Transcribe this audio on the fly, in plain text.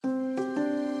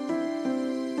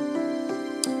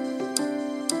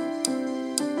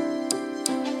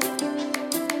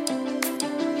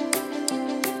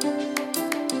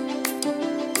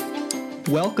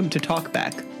Welcome to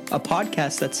Talkback, a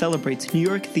podcast that celebrates New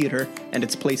York theater and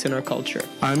its place in our culture.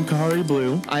 I'm Kahari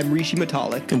Blue. I'm Rishi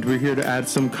Matalik. And we're here to add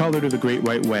some color to the Great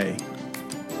White Way.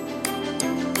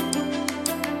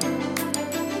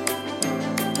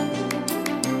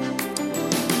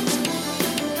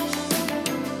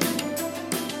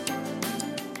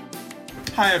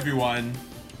 Hi everyone.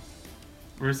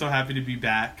 We're so happy to be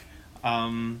back.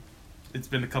 It's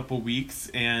been a couple weeks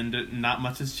and not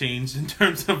much has changed in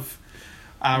terms of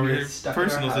our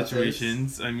personal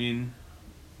situations. I mean,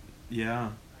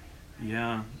 yeah.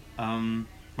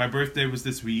 My birthday was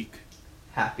this week.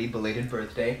 Happy belated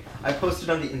birthday. I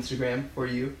posted on the Instagram for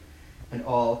you and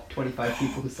all 25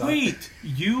 people who saw it. Wait,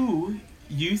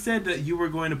 you said that you were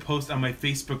going to post on my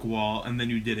Facebook wall and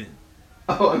then you didn't.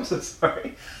 Oh, I'm so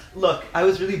sorry. Look, I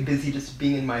was really busy just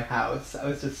being in my house. I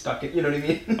was just stuck in, you know what I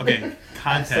mean? Okay,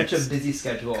 context. I have such a busy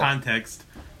schedule. Context.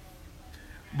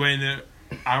 When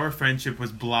our friendship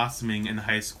was blossoming in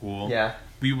high school, yeah,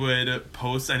 we would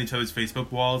post on each other's Facebook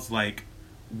walls, like,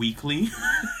 weekly.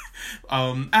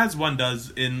 As one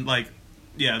does in, like,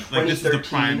 yeah, like, this is the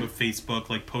prime of Facebook,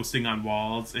 like, posting on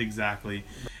walls, exactly.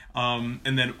 And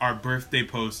then our birthday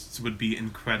posts would be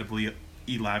incredibly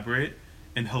elaborate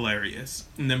and hilarious,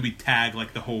 and then we tag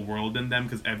like the whole world in them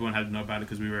because everyone had to know about it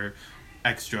because we were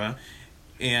extra,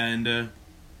 and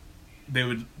they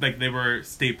were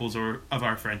staples of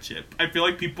our friendship. I feel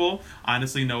like people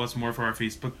honestly know us more for our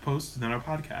Facebook posts than our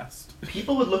podcast.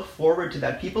 People would look forward to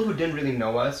that. People who didn't really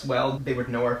know us well, they would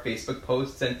know our Facebook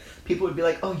posts, and people would be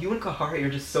like, "Oh, you and Kahari are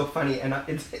just so funny," and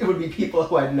it would be people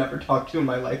who I'd never talked to in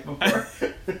my life before.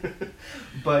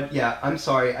 But yeah, I'm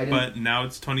sorry, I didn't. But now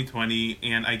it's 2020,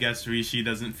 and I guess Rishi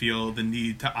doesn't feel the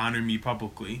need to honor me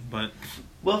publicly. But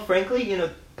well, frankly, you know,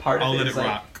 I'll let it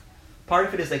rock. Part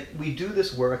of it is like we do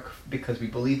this work because we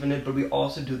believe in it, but we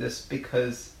also do this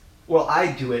because, well,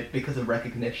 I do it because of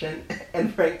recognition,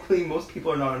 and frankly, most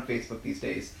people are not on Facebook these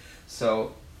days.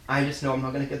 So I just know I'm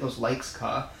not gonna get those likes,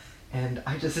 and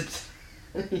I just.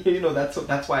 You know,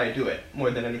 that's why I do it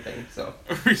more than anything. So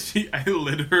Rishi, I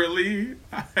literally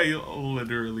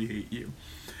hate you.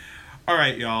 All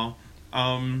right, y'all.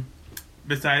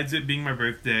 Besides it being my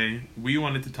birthday, we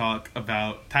wanted to talk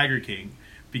about Tiger King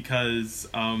because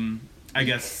I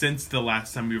guess since the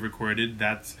last time we recorded,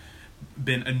 that's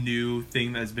been a new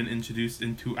thing that's been introduced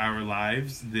into our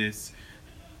lives. This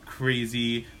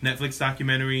crazy Netflix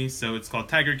documentary. So it's called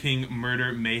Tiger King: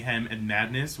 Murder, Mayhem and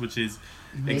Madness, which is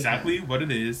exactly what it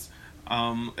is.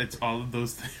 It's all of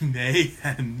those things.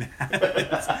 Mayhem and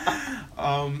Madness.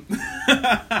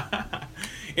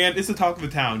 And it's the talk of the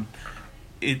town.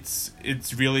 It's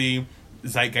really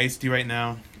zeitgeisty right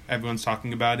now. Everyone's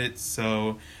talking about it.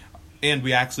 So, and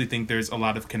we actually think there's a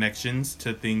lot of connections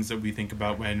to things that we think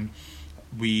about when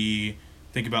we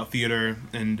think about theater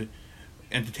and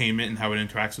entertainment and how it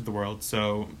interacts with the world.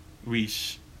 So,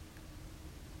 Rish,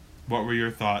 what were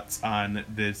your thoughts on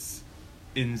this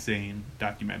insane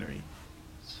documentary?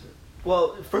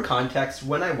 Well, for context,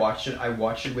 when I watched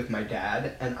it with my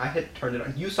dad, and I had turned it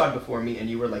on. You saw it before me, and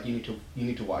you were like, "You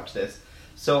need to watch this."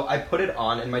 So I put it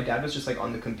on, and my dad was just like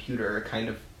on the computer, kind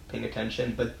of paying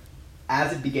attention. But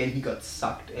as it began, he got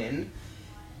sucked in,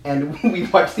 and we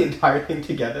watched the entire thing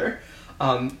together.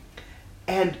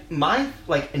 And my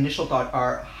initial thought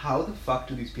are, how the fuck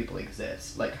do these people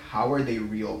exist? Like, how are they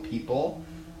real people?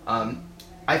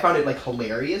 I found it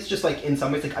hilarious, just in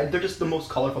some ways, they're just the most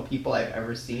colorful people I've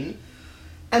ever seen.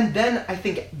 And then I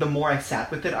think the more I sat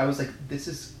with it, I was like, this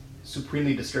is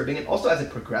supremely disturbing. And also as it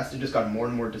progressed, it just got more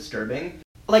and more disturbing.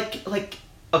 Okay,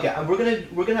 we're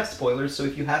gonna have spoilers. So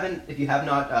if you have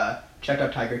not checked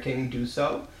out Tiger King, do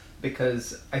so,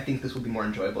 because I think this will be more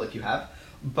enjoyable if you have.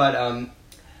 But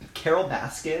Carol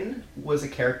Baskin was a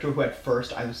character who at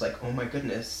first I was like, oh my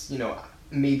goodness, you know,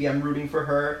 maybe I'm rooting for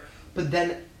her. But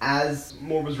then as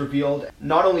more was revealed,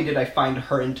 not only did I find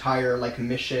her entire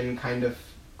mission kind of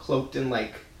cloaked in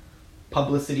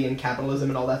publicity and capitalism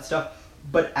and all that stuff,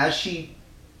 but as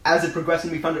it progressed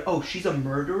and we found out, oh, she's a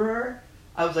murderer,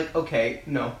 I was like, okay,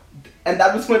 no. And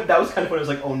that was kind of when I was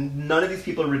like, oh, none of these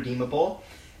people are redeemable.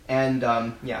 And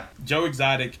yeah. Joe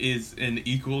Exotic is an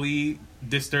equally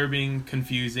disturbing,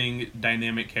 confusing,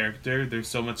 dynamic character. There's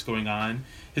so much going on.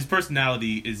 His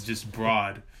personality is just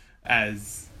broad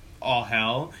as all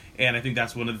hell, and I think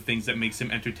that's one of the things that makes him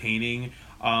entertaining.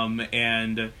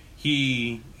 And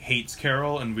he hates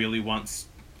Carol and really wants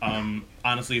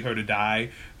honestly her to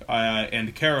die,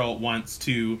 and Carol wants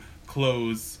to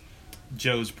close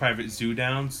Joe's private zoo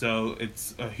down, so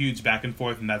it's a huge back and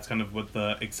forth, and that's kind of what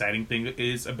the exciting thing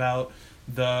is about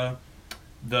the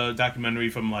documentary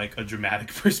from a dramatic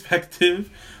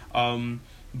perspective.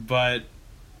 But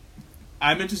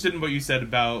I'm interested in what you said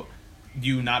about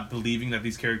you not believing that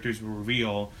these characters were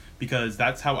real, because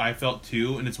that's how I felt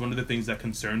too, and it's one of the things that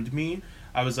concerned me.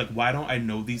 I was like, why don't I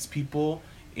know these people?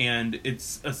 And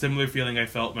it's a similar feeling I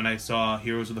felt when I saw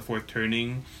Heroes of the Fourth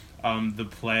Turning, the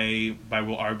play by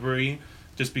Will Arbery,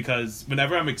 just because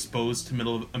whenever I'm exposed to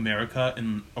Middle America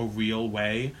in a real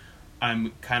way,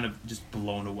 I'm kind of just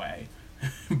blown away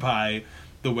by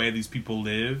the way these people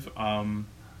live,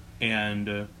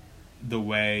 and the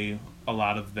way a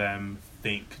lot of them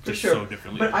think just so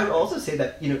differently. But I would also say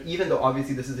that, even though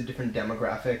obviously this is a different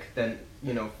demographic than,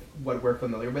 what we're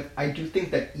familiar with, I do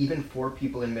think that even for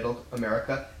people in Middle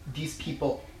America, these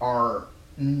people are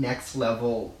next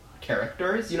level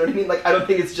characters. You know what I mean? Like, I don't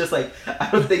think it's just like, I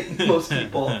don't think most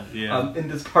people in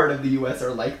this part of the US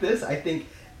are like this. I think,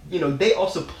 they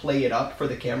also play it up for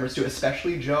the cameras too,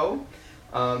 especially Joe.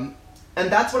 And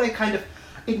that's what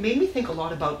it made me think a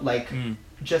lot about, like,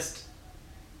 just,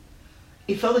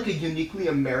 it felt like a uniquely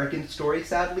American story,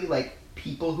 sadly, like,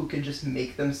 people who can just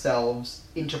make themselves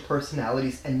into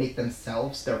personalities and make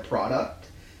themselves their product.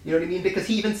 You know what I mean? Because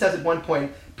he even says at one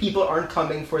point, people aren't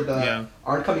coming for the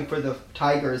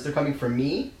tigers, they're coming for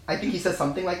me. I think he says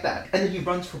something like that. And then he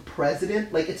runs for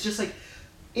president. Like, it's just like,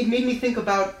 it made me think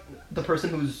about the person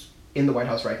who's in the White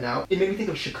House right now. It made me think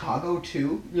of Chicago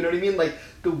too. You know what I mean? Like,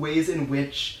 the ways in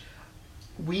which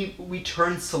we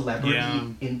turn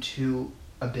celebrity into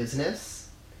a business.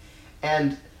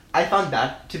 And I found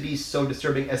that to be so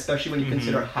disturbing, especially when you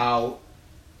consider how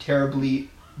terribly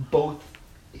both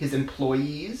his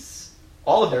employees,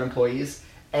 all of their employees,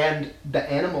 and the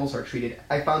animals are treated.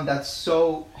 I found that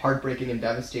so heartbreaking and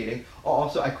devastating.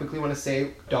 Also, I quickly want to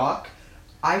say, Doc,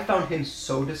 I found him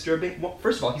so disturbing. Well,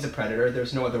 first of all, he's a predator.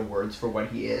 There's no other words for what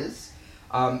he is.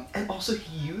 And also,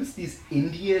 he used these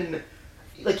Indian...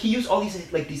 Like, he used all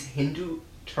these, like, these Hindu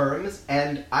terms,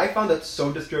 and I found that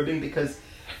so disturbing because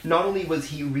not only was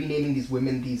he renaming these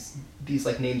women these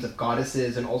like, names of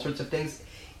goddesses and all sorts of things,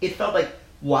 it felt, like,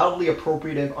 wildly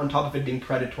appropriative on top of it being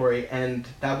predatory, and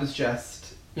that was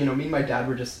just, me and my dad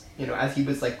were just, as he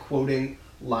was, like, quoting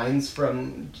lines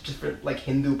from different, like,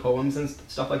 Hindu poems and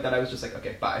stuff like that, I was just like,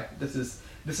 okay, bye. This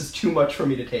is too much for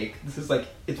me to take. This is, like,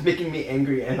 it's making me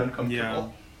angry and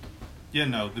uncomfortable. Yeah,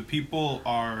 no, the people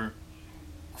are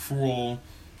cruel,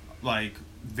 like,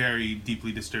 very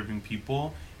deeply disturbing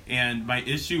people. And my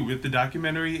issue with the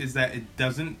documentary is that it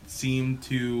doesn't seem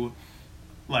to,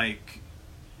 like,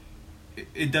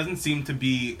 it doesn't seem to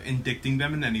be indicting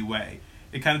them in any way.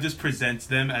 It kind of just presents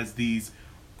them as these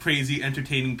crazy,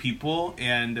 entertaining people,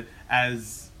 and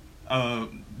as a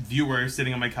viewer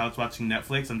sitting on my couch watching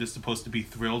Netflix, I'm just supposed to be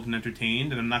thrilled and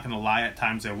entertained, and I'm not going to lie, at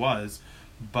times I was,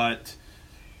 but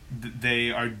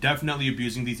they are definitely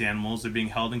abusing these animals. They're being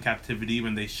held in captivity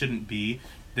when they shouldn't be.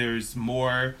 There's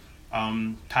more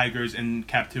tigers in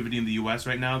captivity in the US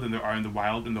right now than there are in the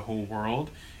wild in the whole world,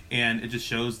 and it just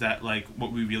shows that, like,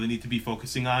 what we really need to be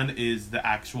focusing on is the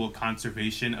actual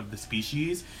conservation of the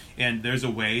species. And there's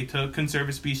a way to conserve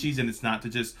a species, and it's not to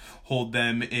just hold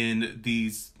them in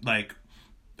these, like,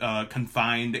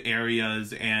 confined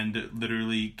areas and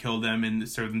literally kill them and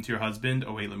serve them to your husband.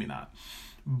 Oh wait, let me not.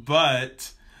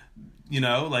 But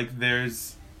like,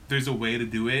 there's a way to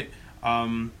do it,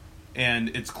 and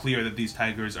it's clear that these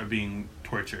tigers are being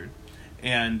tortured.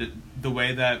 And the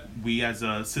way that we as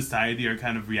a society are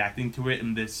kind of reacting to it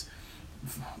in this,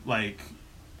 like,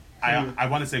 I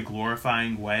want to say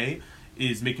glorifying way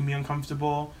is making me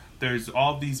uncomfortable. There's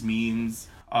all these memes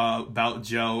about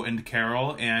Joe and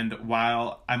Carol, and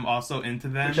while I'm also into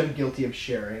them... Which I'm guilty of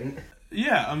sharing.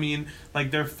 Yeah, I mean,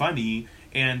 like, they're funny,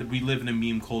 and we live in a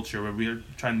meme culture where we're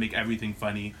trying to make everything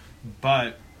funny,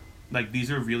 but, like,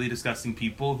 these are really disgusting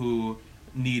people who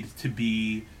need to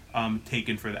be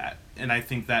taken for that. And I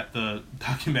think that the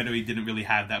documentary didn't really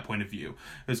have that point of view.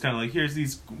 It was kind of like, here's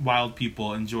these wild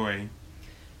people, enjoy.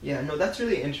 Yeah, no, that's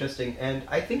really interesting. And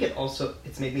I think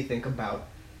it's made me think about,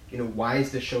 why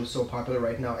is this show so popular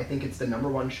right now? I think it's the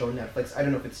 #1 show on Netflix. I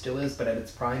don't know if it still is, but at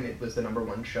its prime, it was the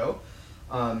 #1 show.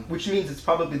 Which means it's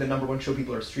probably the #1 show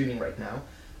people are streaming right now.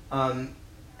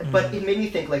 But it made me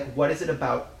think, like, what is it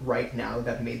about right now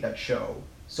that made that show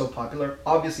so popular?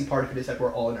 Obviously, part of it is that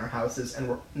we're all in our houses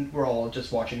and we're all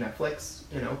just watching Netflix,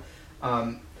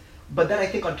 But then I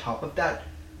think on top of that,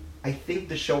 I think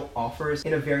the show offers,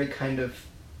 in a very kind of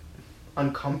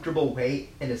uncomfortable way,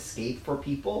 an escape for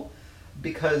people,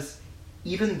 because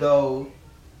even though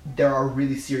there are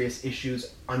really serious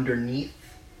issues underneath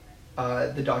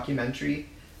the documentary,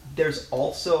 there's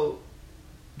also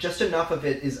just enough of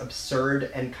it is absurd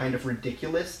and kind of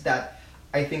ridiculous that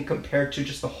I think compared to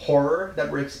just the horror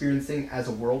that we're experiencing as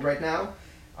a world right now,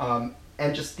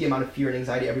 and just the amount of fear and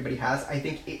anxiety everybody has, I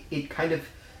think it kind of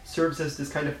serves as this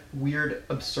kind of weird,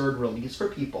 absurd release for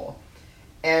people.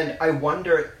 And I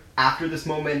wonder, after this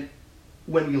moment,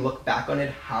 when we look back on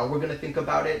it, how we're going to think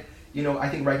about it. You know, I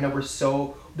think right now there's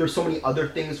so many other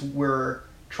things we're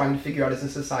trying to figure out as a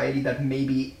society that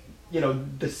maybe, you know,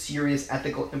 the serious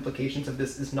ethical implications of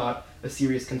this is not a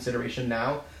serious consideration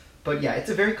now. But yeah, it's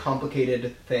a very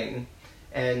complicated thing.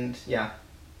 And yeah.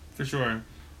 For sure.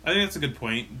 I think that's a good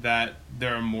point, that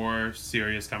there are more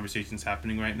serious conversations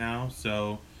happening right now.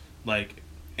 So, like,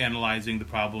 analyzing the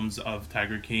problems of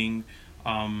Tiger King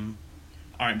aren't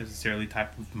necessarily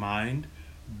top of mind.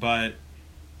 But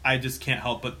I just can't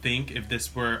help but think, if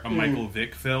this were a Michael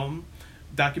Vick film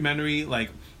documentary, like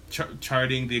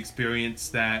charting the experience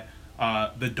that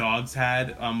the dogs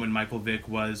had when Michael Vick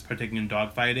was partaking in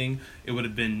dog fighting, it would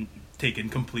have been taken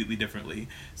completely differently.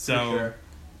 So For sure.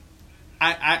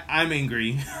 I'm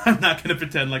angry. I'm not going to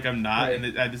pretend like I'm not. Right.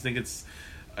 And I just think it's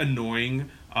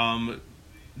annoying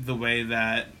the way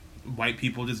that white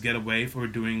people just get away for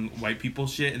doing white people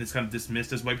shit, and it's kind of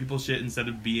dismissed as white people shit instead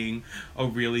of being a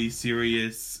really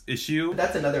serious issue.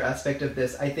 That's another aspect of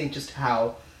this. I think just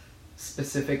how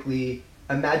specifically,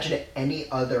 imagine any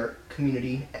other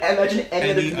community. Imagine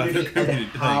any other community and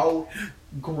how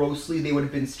grossly they would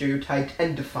have been stereotyped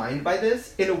and defined by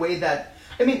this in a way that,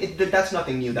 I mean, that's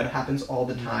nothing new. That happens all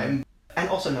the time. And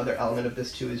also another element of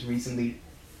this too is recently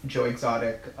Joe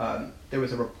Exotic, there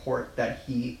was a report that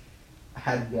he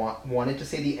had wanted to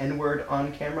say the N-word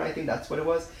on camera. I think that's what it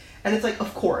was. And it's like,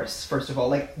 of course, first of all,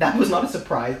 like, that was not a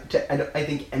surprise to, I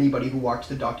think, anybody who watched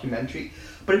the documentary.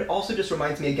 But it also just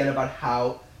reminds me again about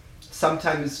how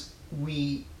sometimes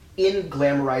we, in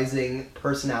glamorizing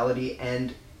personality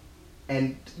and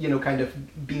you know, kind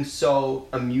of being so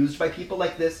amused by people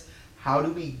like this, how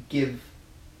do we give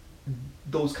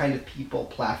those kind of people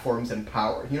platforms and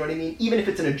power? You know what I mean? Even if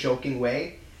it's in a joking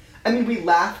way. I mean, we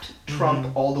laughed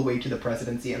Trump all the way to the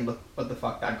presidency, and look what the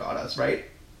fuck that got us, right?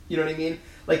 You know what I mean?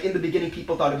 Like, in the beginning,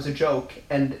 people thought it was a joke,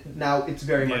 and now it's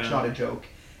very much not a joke.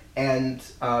 And,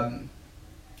 I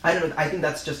don't know, I think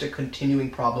that's just a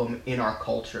continuing problem in our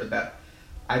culture that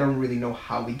I don't really know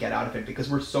how we get out of it,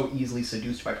 because we're so easily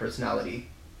seduced by personality.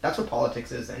 That's what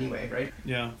politics is anyway, right?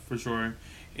 Yeah, for sure.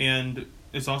 And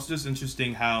it's also just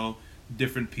interesting how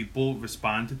different people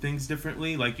respond to things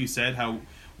differently. Like you said, how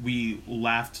we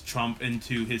laughed Trump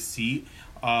into his seat,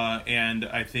 and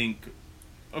I think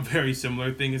a very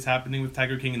similar thing is happening with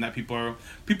Tiger King, in that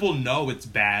people know it's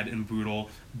bad and brutal,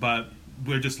 but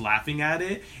we're just laughing at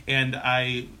it. And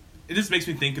it just makes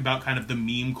me think about kind of the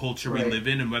meme culture we live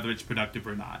in, and whether it's productive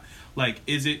or not. Like,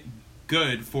 is it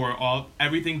good for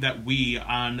everything that we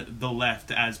on the left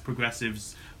as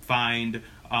progressives find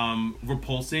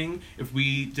repulsing? If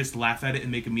we just laugh at it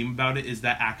and make a meme about it, is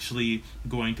that actually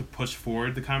going to push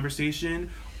forward the conversation,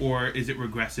 or is it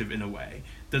regressive in a way?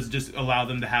 Does it just allow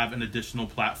them to have an additional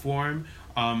platform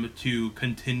to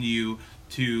continue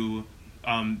to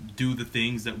do the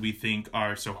things that we think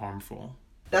are so harmful?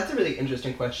 That's a really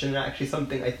interesting question, and actually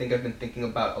something I think I've been thinking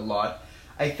about a lot.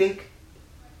 I think,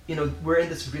 you know, we're in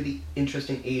this really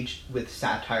interesting age with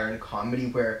satire and comedy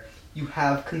where you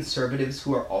have conservatives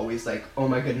who are always like, oh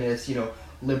my goodness, you know,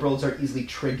 liberals are easily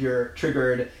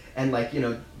triggered, and like, you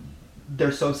know,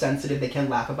 they're so sensitive they can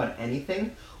laugh about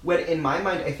anything. When in my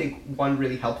mind, I think one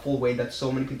really helpful way that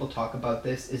so many people talk about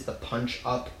this is the punch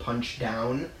up, punch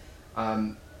down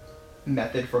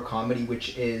method for comedy,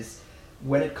 which is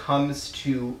when it comes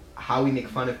to how we make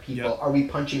fun of people, are we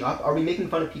punching up? Are we making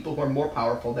fun of people who are more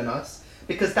powerful than us?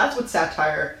 Because that's what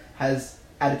satire has,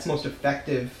 at its most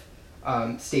effective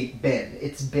state, been.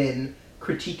 It's been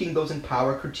critiquing those in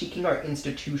power, critiquing our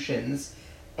institutions,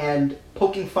 and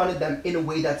poking fun at them in a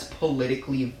way that's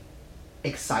politically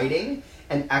exciting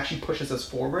and actually pushes us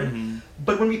forward.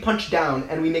 But when we punch down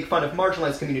and we make fun of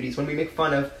marginalized communities, when we make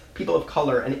fun of people of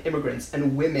color and immigrants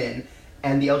and women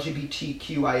and the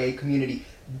LGBTQIA community,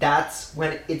 that's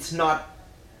when it's not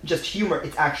just humor,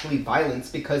 it's actually violence,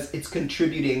 because it's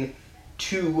contributing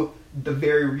to the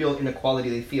very real inequality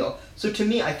they feel. So to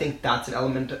me, I think that's an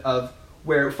element of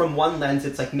where, from one lens,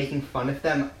 it's like making fun of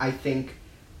them, I think,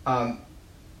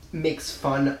 makes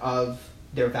fun of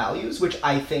their values, which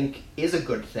I think is a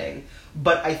good thing.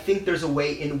 But I think there's a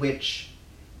way in which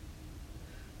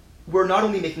we're not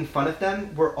only making fun of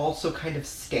them, we're also kind of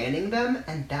standing them,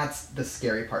 and that's the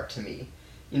scary part to me.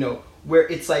 You know, where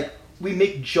it's like, we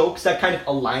make jokes that kind of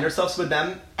align ourselves with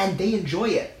them, and they enjoy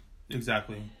it.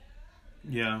 Exactly.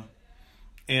 Yeah.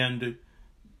 And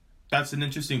that's an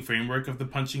interesting framework of the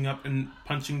punching up and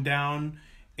punching down.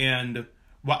 And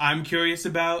what I'm curious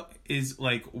about is,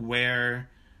 like, where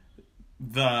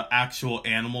the actual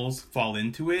animals fall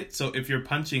into it. So if you're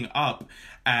punching up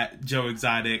at Joe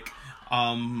Exotic,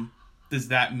 does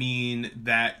that mean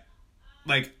that,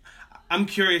 like, I'm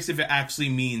curious if it actually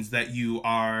means that you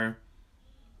are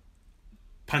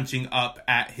punching up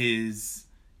at his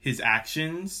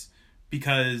actions,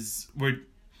 because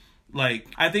I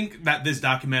think that this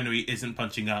documentary isn't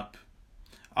punching up.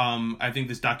 I think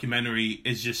this documentary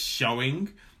is just showing.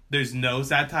 There's no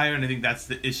satire, and I think that's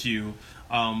the issue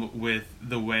with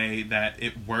the way that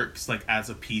it works, like, as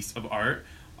a piece of art.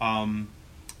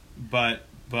 But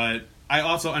I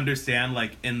also understand,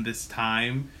 like, in this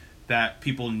time that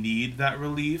people need that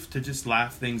relief to just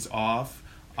laugh things off,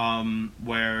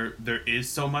 where there is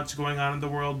so much going on in the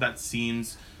world that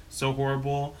seems so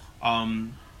horrible.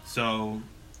 So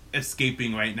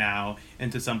escaping right now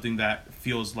into something that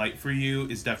feels light for you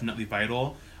is definitely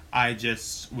vital. I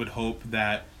just would hope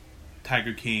that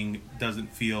Tiger King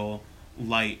doesn't feel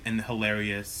light and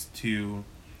hilarious to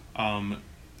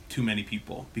too many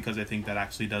people, because I think that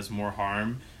actually does more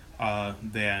harm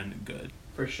than good.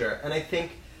 For sure. And I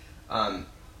think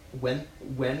when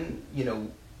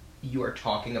you are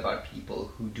talking about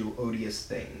people who do odious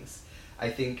things, I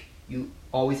think you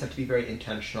always have to be very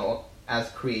intentional as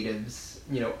creatives,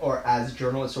 or as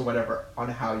journalists or whatever, on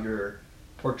how you're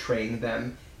portraying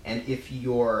them, and if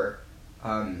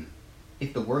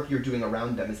if the work you're doing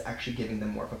around them is actually giving them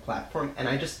more of a platform. And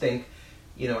I just think,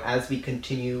 as we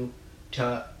continue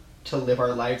to live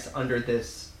our lives under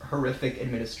this horrific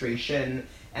administration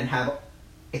and have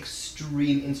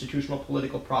extreme institutional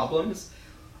political problems,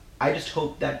 I just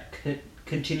hope that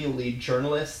continually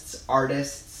journalists,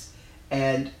 artists,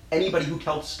 and anybody who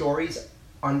tells stories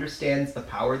understands the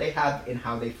power they have in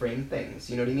how they frame things,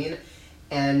 you know what I mean?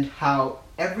 And how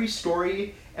every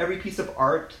story, every piece of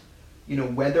art,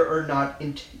 whether or not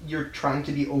you're trying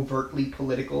to be overtly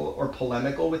political or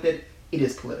polemical with it, it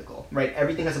is political, right?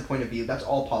 Everything has a point of view. That's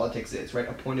all politics is, right?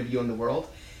 A point of view on the world.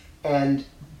 And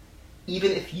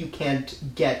even if you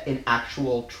can't get in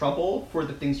actual trouble for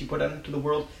the things you put out into the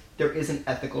world, there is an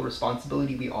ethical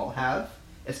responsibility we all have,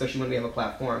 especially when we have a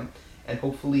platform. And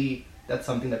hopefully that's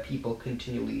something that people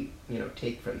continually,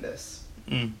 take from this.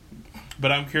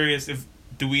 But I'm curious,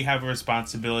 do we have a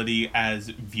responsibility as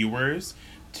viewers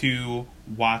to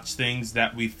watch things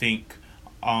that we think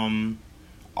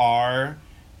are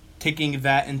taking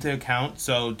that into account?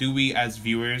 So do we as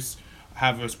viewers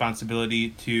have a responsibility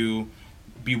to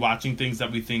be watching things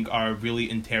that we think are really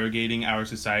interrogating our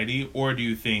society? Or do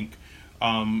you think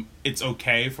it's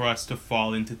okay for us to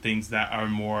fall into things that are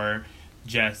more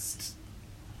just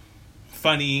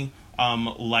funny,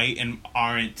 light, and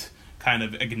aren't kind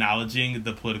of acknowledging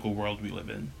the political world we live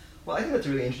in? Well, I think that's a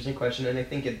really interesting question, and I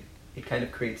think it kind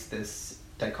of creates this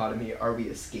dichotomy: are we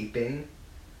escaping,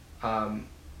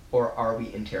 or are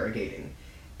we interrogating?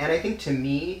 And I think, to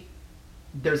me,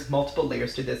 there's multiple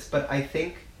layers to this, but I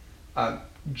think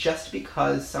just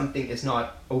because something is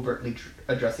not overtly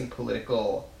addressing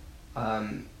political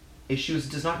issues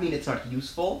does not mean it's not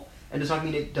useful, and does not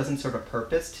mean it doesn't serve a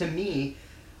purpose. To me,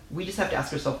 we just have to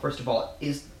ask ourselves, first of all,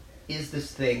 is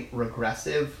this thing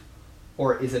regressive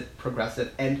or is it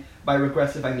progressive? And by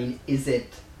regressive, I mean, is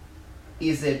it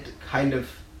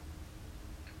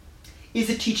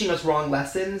teaching us wrong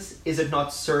lessons? Is it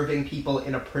not serving people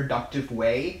in a productive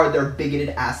way? Are there bigoted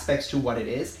aspects to what it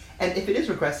is? And if it is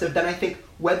regressive, then I think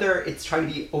whether it's trying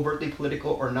to be overtly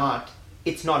political or not,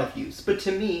 it's not of use. But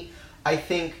to me, I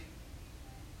think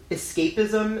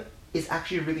escapism is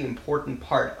actually a really important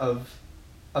part of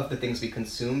the things we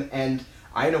consume. And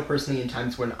I know personally, in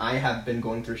times when I have been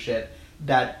going through shit,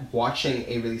 that watching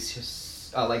a really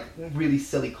really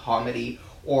silly comedy,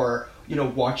 or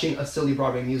watching a silly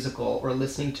Broadway musical, or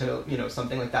listening to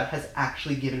something like that, has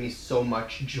actually given me so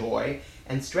much joy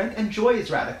and strength. And joy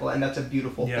is radical, and that's a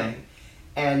beautiful thing.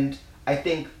 And I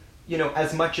think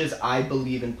as much as I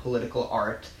believe in political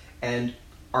art and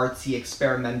artsy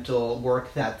experimental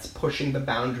work that's pushing the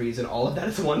boundaries, and all of that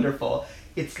is wonderful,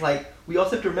 it's like we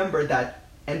also have to remember that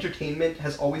entertainment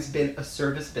has always been a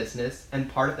service business, and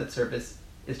part of that service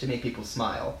is to make people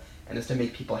smile and is to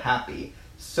make people happy.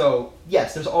 So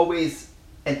yes, there's always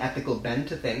an ethical bend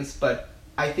to things, but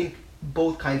I think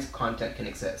both kinds of content can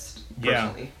exist,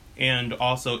 personally. Yeah. And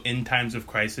also in times of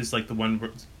crisis like the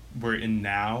one we're in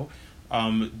now,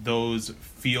 those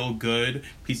feel-good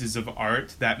pieces of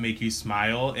art that make you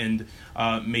smile and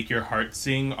make your heart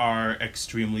sing are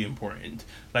extremely important.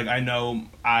 Like, I know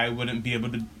I wouldn't be able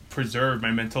to preserve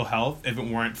my mental health if it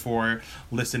weren't for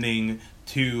listening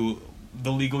to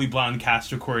the Legally Blonde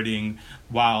cast recording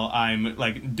while I'm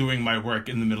like doing my work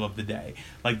in the middle of the day.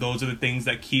 Like those are the things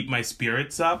that keep my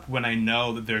spirits up when I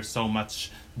know that there's so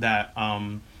much that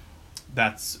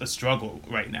that's a struggle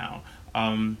right now.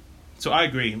 So I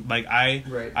agree. Like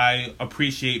I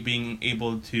appreciate being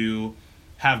able to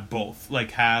have both.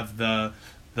 Like have the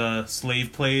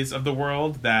slave plays of the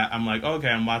world that I'm like, okay,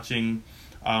 I'm watching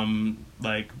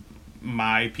like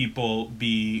my people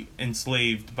be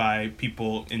enslaved by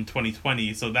people in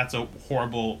 2020. So that's a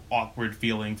horrible, awkward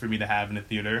feeling for me to have in a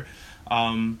theater.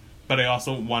 But I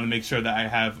also want to make sure that I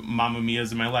have Mamma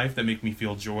Mia's in my life that make me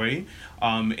feel joy,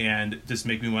 and just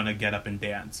make me want to get up and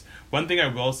dance. One thing I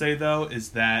will say, though, is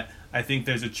that I think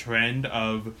there's a trend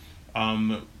of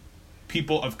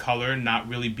people of color not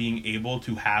really being able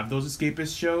to have those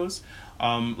escapist shows.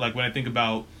 Like when I think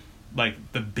about like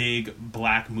the big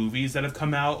black movies that have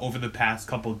come out over the past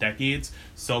couple decades,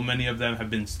 so many of them have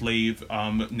been slave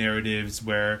narratives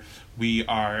where we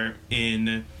are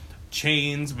in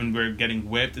chains when we're getting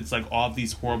whipped. It's like all of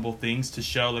these horrible things to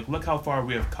show like, look how far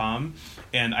we have come.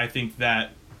 And I think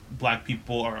that black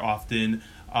people are often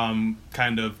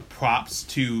kind of props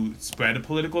to spread a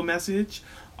political message,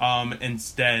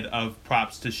 instead of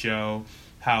props to show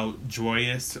how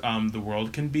joyous the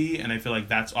world can be. And I feel like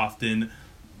that's often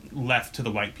left to the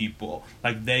white people.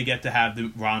 Like they get to have the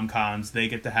rom-coms, they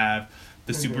get to have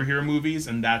the superhero movies,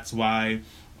 and that's why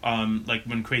like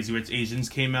when Crazy Rich Asians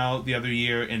came out the other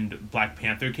year and Black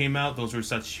Panther came out, those were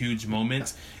such huge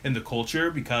moments in the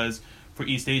culture, because for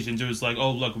East Asians it was like,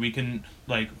 oh look, we can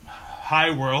like,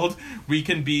 hi world, we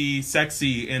can be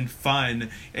sexy and fun,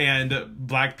 and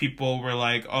black people were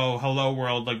like, oh hello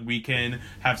world, like we can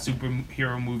have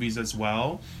superhero movies as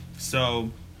well.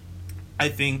 So I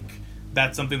think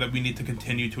that's something that we need to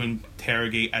continue to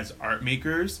interrogate as art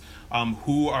makers.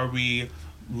 Who are we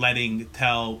letting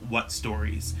tell what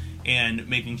stories, and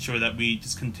making sure that we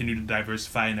just continue to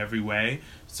diversify in every way,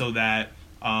 so that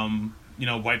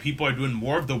white people are doing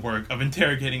more of the work of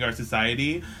interrogating our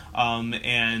society,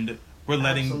 and we're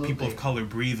letting people of color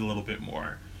breathe a little bit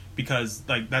more, because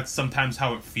like that's sometimes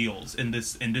how it feels in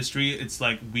this industry. It's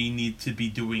like we need to be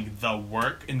doing the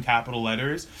work in capital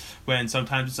letters, when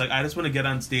sometimes it's like I just want to get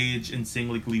on stage and sing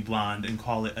Legally Blonde and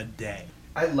call it a day.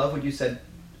 I love what you said,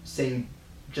 saying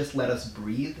just let us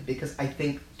breathe, because I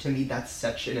think to me that's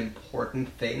such an important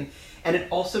thing, and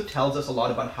it also tells us a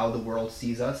lot about how the world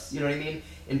sees us, you know what I mean,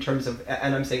 in terms of,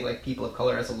 and I'm saying like people of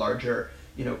color as a larger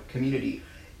community.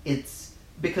 It's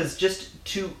because just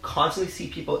to constantly see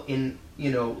people in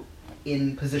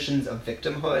positions of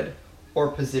victimhood,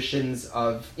 or positions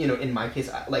of, in my case,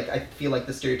 I feel like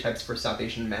the stereotypes for South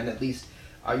Asian men, at least,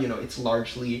 it's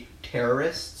largely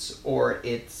terrorists, or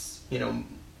it's,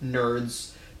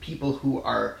 nerds, people who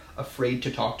are afraid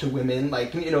to talk to women.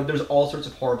 Like, there's all sorts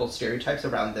of horrible stereotypes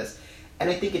around this. And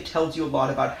I think it tells you a lot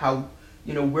about how,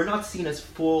 we're not seen as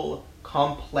full,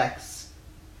 complex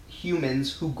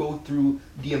humans who go through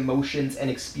the emotions and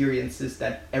experiences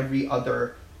that every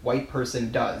other white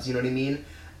person does, you know what I mean?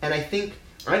 And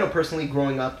I know personally,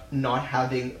 growing up not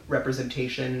having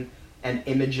representation and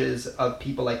images of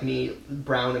people like me,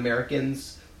 brown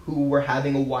Americans, who were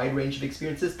having a wide range of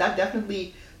experiences, that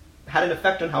definitely had an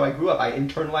effect on how I grew up. I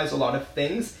internalized a lot of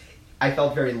things. I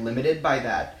felt very limited by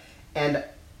that. And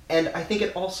I think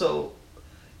it also,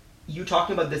 you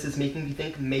talking about this is making me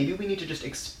think maybe we need to just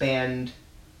expand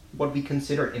what we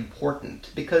consider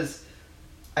important, because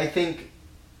I think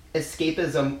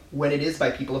escapism, when it is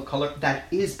by people of color, that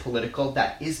is political,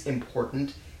 that is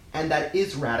important, and that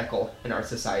is radical in our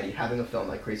society. Having a film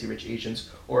like Crazy Rich Asians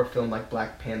or a film like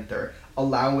Black Panther,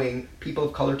 allowing people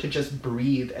of color to just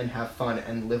breathe and have fun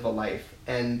and live a life.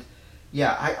 And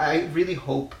yeah, I really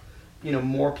hope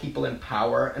more people in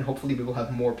power, and hopefully we will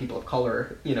have more people of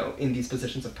color in these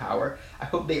positions of power. I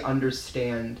hope they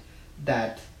understand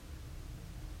that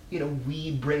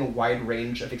we bring a wide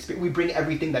range of experience. We bring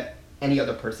everything that any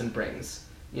other person brings.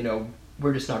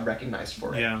 We're just not recognized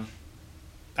for it. Yeah,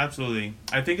 absolutely.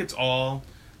 I think it's all,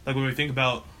 like when we think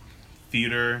about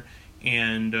theater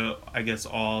and I guess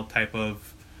all type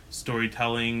of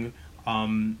storytelling,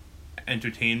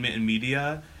 entertainment and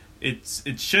media,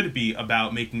 it should be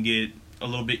about making it a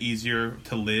little bit easier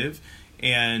to live.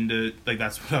 And like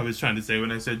that's what I was trying to say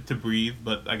when I said to breathe,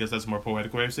 but I guess that's a more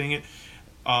poetic way of saying it.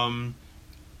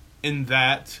 In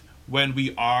that when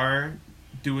we are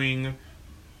doing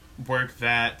work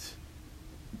that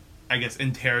I guess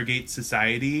interrogates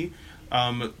society,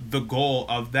 the goal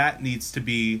of that needs to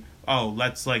be,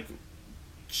 let's like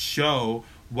show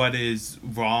what is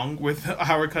wrong with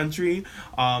our country,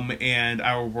 and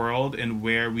our world, and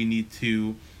where we need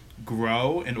to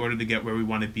grow in order to get where we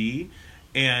want to be.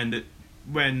 And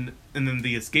and then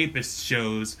the escapist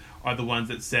shows are the ones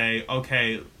that say,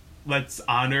 okay, let's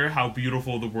honor how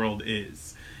beautiful the world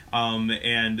is.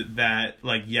 And that,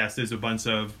 like, yes, there's a bunch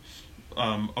of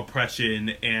oppression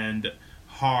and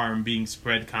harm being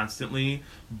spread constantly,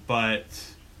 but,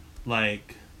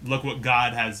 like, look what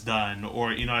God has done,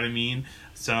 or, you know what I mean?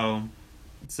 So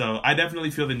I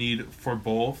definitely feel the need for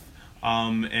both,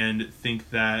 and think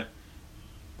that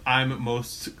I'm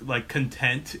most, like,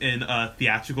 content in a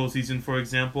theatrical season, for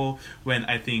example, when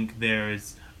I think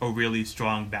there's a really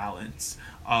strong balance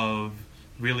of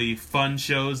really fun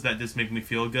shows that just make me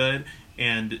feel good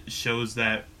and shows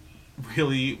that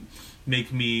really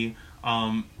make me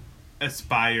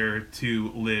aspire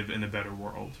to live in a better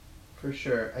world. For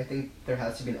sure. I think there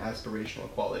has to be an aspirational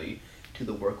quality to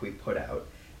the work we put out.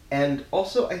 And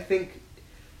also, I think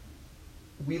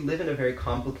we live in a very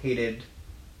complicated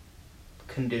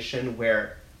condition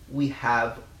where we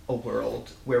have a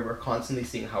world where we're constantly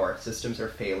seeing how our systems are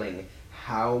failing,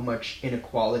 how much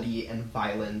inequality and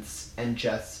violence and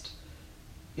just,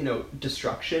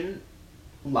 destruction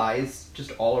lies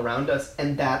just all around us,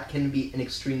 and that can be an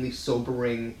extremely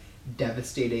sobering,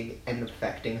 devastating, and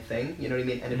affecting thing, you know what I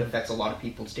mean? And it affects a lot of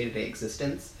people's day-to-day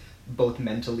existence, both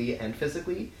mentally and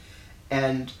physically.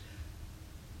 And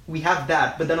we have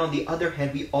that, but then on the other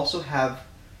hand, we also have,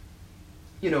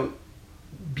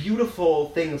 beautiful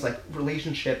things like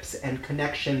relationships and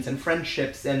connections and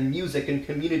friendships and music and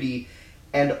community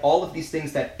and all of these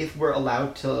things that, if we're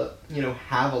allowed to,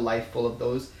 have a life full of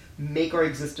those, make our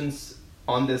existence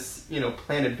on this,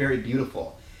 planet very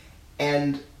beautiful.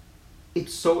 And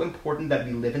it's so important that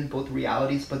we live in both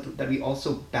realities, but that we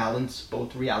also balance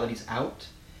both realities out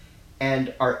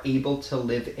and are able to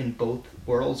live in both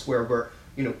worlds where we're,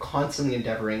 constantly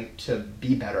endeavoring to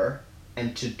be better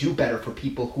and to do better for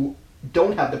people who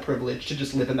don't have the privilege to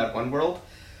just live in that one world,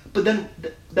 but then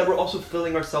that we're also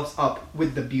filling ourselves up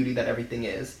with the beauty that everything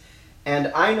is.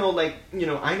 And I know,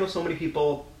 I know so many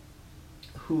people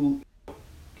who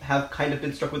have kind of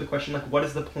been struck with the question, like, what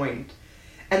is the point?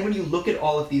 And when you look at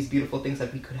all of these beautiful things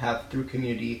that we could have through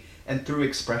community and through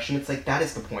expression, it's like, that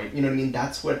is the point. You know what I mean?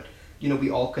 That's what, we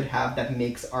all could have that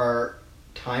makes our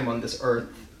time on this earth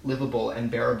livable and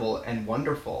bearable and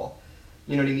wonderful.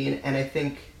 You know what I mean? And I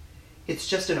think it's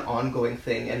just an ongoing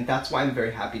thing, and that's why I'm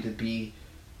very happy to be,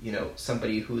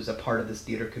 somebody who's a part of this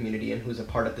theater community and who's a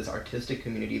part of this artistic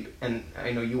community, and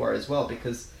I know you are as well,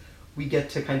 because we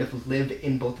get to kind of live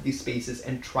in both of these spaces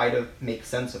and try to make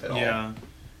sense of it all. Yeah,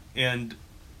 and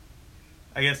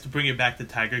I guess to bring it back to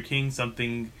Tiger King,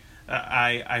 something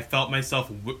I felt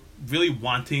myself really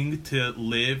wanting to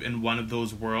live in one of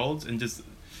those worlds, and just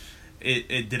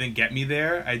it didn't get me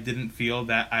there. I didn't feel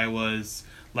that I was,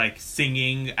 like,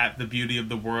 singing at the beauty of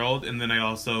the world, and then I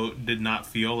also did not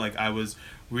feel like I was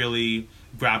really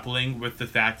grappling with the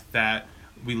fact that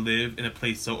we live in a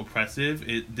place so oppressive.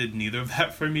 It did neither of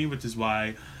that for me, which is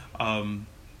why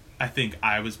I think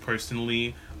I was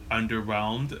personally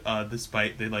underwhelmed,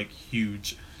 despite the, like,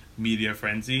 huge media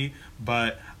frenzy.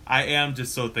 But I am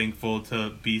just so thankful to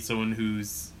be someone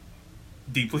who's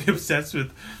deeply obsessed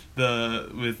with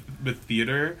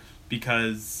theater,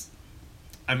 because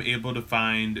I'm able to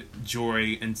find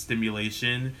joy and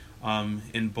stimulation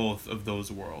in both of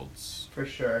those worlds. For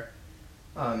sure.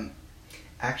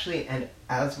 Actually, and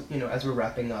as we're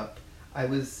wrapping up, I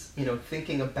was,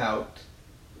 thinking about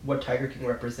what Tiger King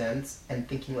represents and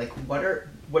thinking, like,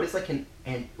 what is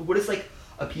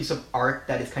a piece of art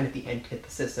that is kind of the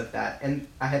antithesis of that. And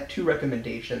I have two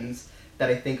recommendations that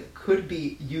I think could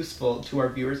be useful to our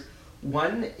viewers.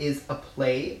 One is a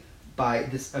play by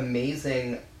this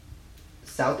amazing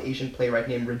South Asian playwright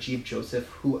named Rajiv Joseph,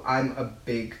 who I'm a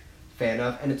big fan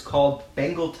of, and it's called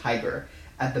Bengal Tiger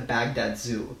at the Baghdad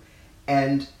Zoo.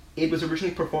 And it was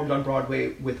originally performed on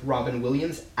Broadway with Robin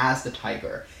Williams as the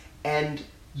tiger. And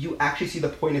you actually see the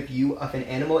point of view of an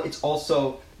animal. It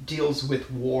also deals with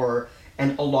war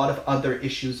and a lot of other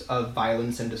issues of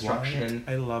violence and destruction.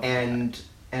 I love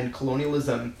and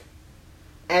colonialism.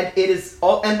 And it is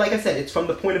all, and like I said, it's from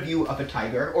the point of view of a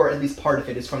tiger, or at least part of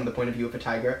it is from the point of view of a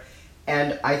tiger.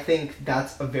 And I think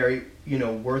that's a very,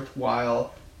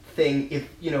 worthwhile thing if,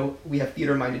 we have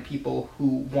theater-minded people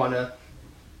who want to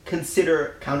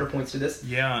consider counterpoints to this.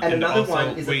 Yeah. And another also,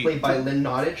 one is a play by Lynn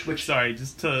Nottage, which... Sorry,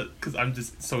 because I'm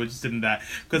just so interested in that.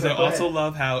 Because I also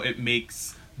love how it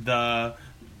makes the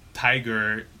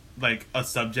tiger, like, a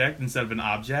subject instead of an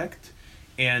object.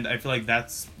 And I feel like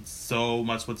that's so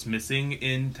much what's missing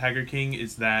in Tiger King,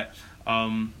 is that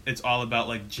it's all about,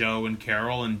 like, Joe and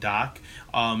Carol and Doc,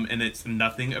 and it's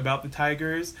nothing about the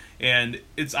tigers, and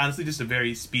it's honestly just a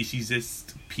very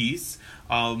speciesist piece,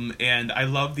 and I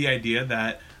love the idea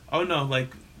that Oh no,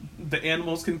 like the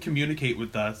animals can communicate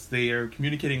with us. They are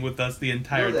communicating with us the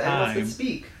entire No, the animals time. can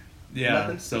speak. Let Yeah,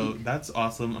 them so speak. that's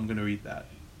awesome. I'm gonna read that.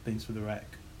 Thanks for the rec.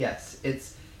 Yes,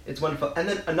 it's wonderful. And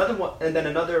then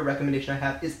another recommendation I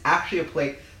have is actually a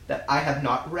play that I have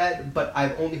not read, but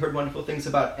I've only heard wonderful things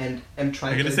about, and am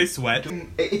trying. You're gonna to say Sweat?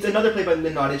 It's another play by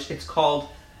Lynn Nottage. It's called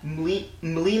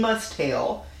Mlima's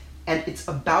Tale, and it's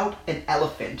about an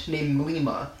elephant named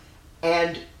Mlima,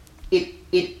 and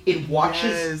it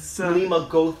watches Yes. Mlima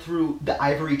go through the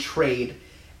ivory trade,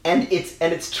 and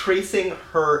it's tracing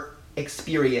her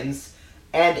experience,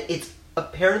 and it's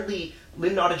apparently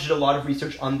Lynn Nottage did a lot of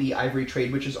research on the ivory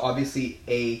trade, which is obviously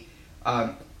a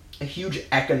huge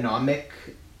economic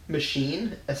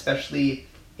machine, especially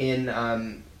in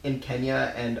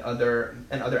Kenya and other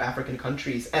African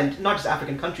countries, and not just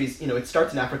African countries. You know, it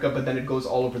starts in Africa, but then it goes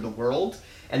all over the world,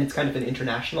 and it's kind of an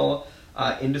international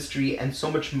industry. And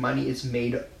so much money is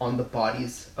made on the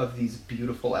bodies of these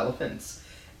beautiful elephants.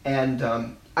 And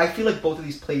I feel like both of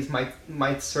these plays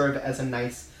might serve as a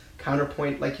nice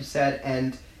counterpoint, like you said,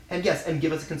 and yes, and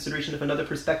give us a consideration of another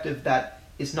perspective that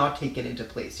is not taken into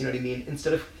place. You know what I mean?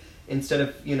 Instead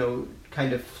of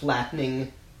kind of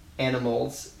flattening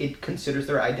animals, it considers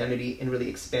their identity in really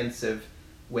expansive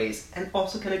ways. And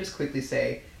also, can I just quickly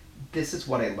say, this is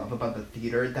what I love about the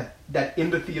theater, that in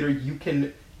the theater you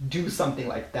can do something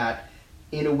like that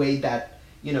in a way that,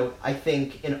 I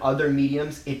think in other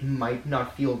mediums it might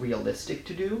not feel realistic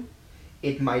to do.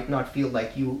 It might not feel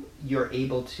like you're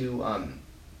able to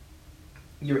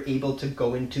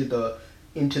go into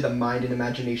the mind and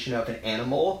imagination of an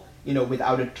animal,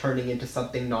 without it turning into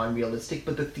something non-realistic.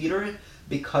 But the theater,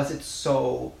 because it's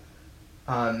so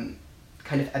kind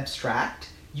of abstract,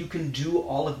 you can do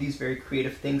all of these very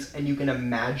creative things, and you can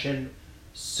imagine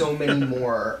so many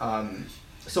more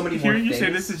Hearing you things.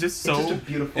 say this is just so... It's just a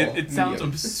beautiful It sounds medium.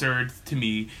 absurd to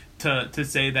me to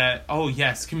say that, oh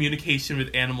yes, communication with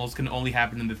animals can only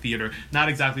happen in the theater. Not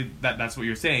exactly that's what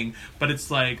you're saying, but it's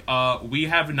like, we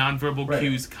have nonverbal Right.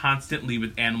 cues constantly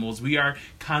with animals. We are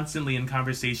constantly in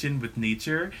conversation with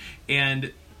nature,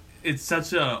 and it's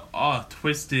such a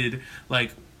twisted,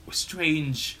 like,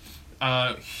 strange,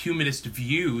 humanist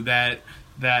view that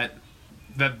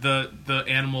the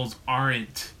animals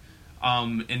aren't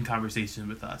in conversation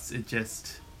with us.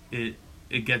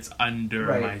 It gets under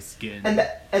Right. my skin. And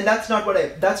that's not what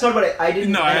I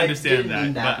didn't. No, and I understand didn't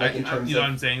mean that, but like, in terms you know of,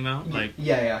 what I'm saying though? Like,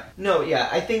 yeah. No, yeah,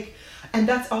 I think, and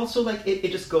that's also like,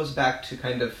 it just goes back to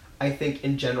kind of, I think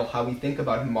in general, how we think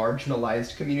about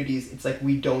marginalized communities. It's like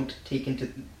we don't take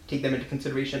them into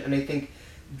consideration, and I think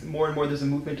more and more there's a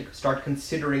movement to start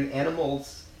considering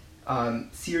animals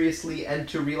seriously, and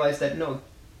to realize that no,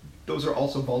 those are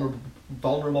also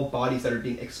vulnerable bodies that are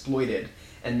being exploited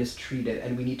and mistreated,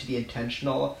 and we need to be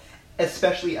intentional,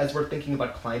 especially as we're thinking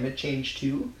about climate change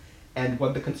too, and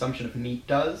what the consumption of meat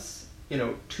does,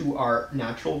 to our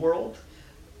natural world.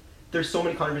 There's so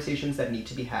many conversations that need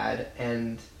to be had,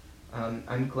 and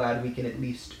I'm glad we can at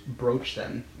least broach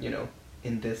them,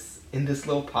 in this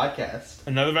little podcast.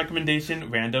 another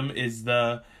recommendation, random, is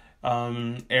the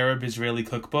Arab Israeli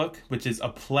Cookbook, which is a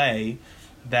play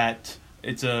that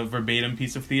it's a verbatim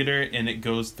piece of theater, and it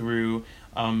goes through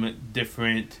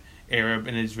different Arab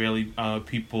and Israeli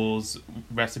people's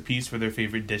recipes for their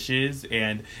favorite dishes,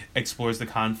 and explores the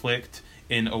conflict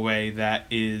in a way that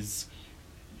is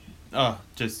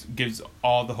just gives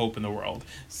all the hope in the world.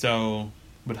 So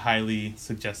would highly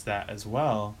suggest that as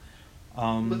well.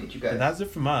 Look at you guys. But that's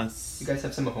it from us. You guys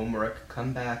have some homework.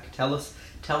 Come back. Tell us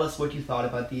what you thought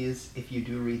about these if you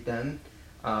do read them.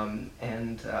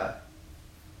 And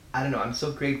I don't know. I'm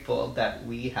so grateful that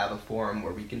we have a forum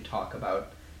where we can talk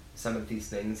about some of these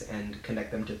things and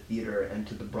connect them to theater and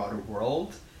to the broader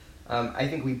world. I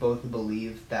think we both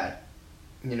believe that,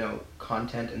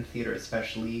 content and theater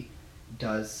especially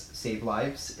does save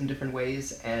lives in different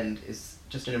ways, and is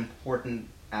just an important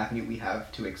avenue we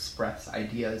have to express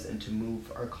ideas and to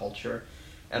move our culture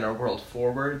and our world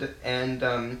forward. And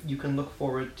you can look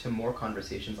forward to more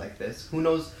conversations like this. Who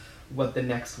knows what the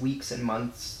next weeks and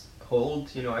months hold?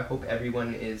 I hope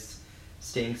everyone is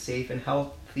staying safe and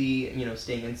healthy,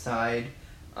 staying inside,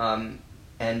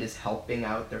 and is helping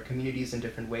out their communities in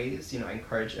different ways. I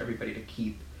encourage everybody to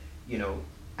keep,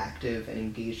 active and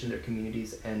engaged in their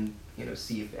communities, and,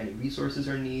 see if any resources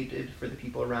are needed for the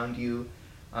people around you.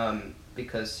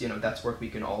 Because, that's work we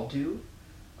can all do,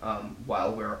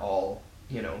 while we're all,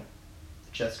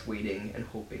 just waiting and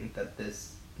hoping that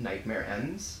this nightmare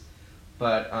ends.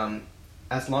 But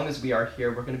as long as we are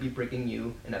here, we're going to be bringing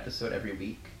you an episode every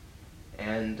week.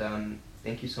 And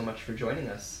thank you so much for joining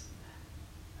us.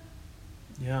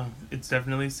 Yeah, it's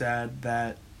definitely sad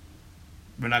that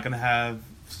we're not going to have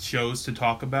shows to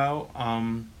talk about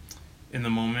in the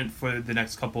moment for the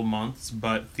next couple months,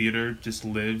 but theater just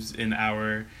lives in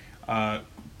our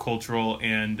cultural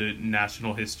and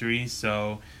national history,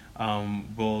 so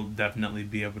we'll definitely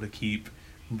be able to keep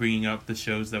bringing up the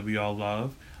shows that we all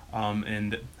love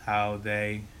and how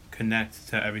they connect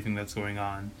to everything that's going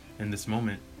on in this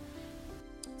moment.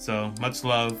 So, much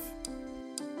love.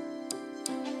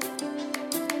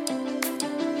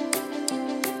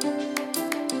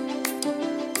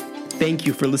 Thank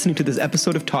you for listening to this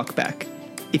episode of Talkback.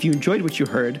 If you enjoyed what you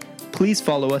heard, please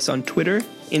follow us on Twitter,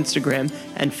 Instagram,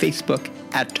 and Facebook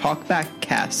at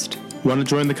TalkbackCast. Want to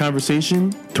join the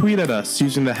conversation? Tweet at us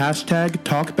using the hashtag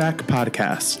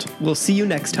TalkbackPodcast. We'll see you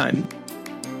next time.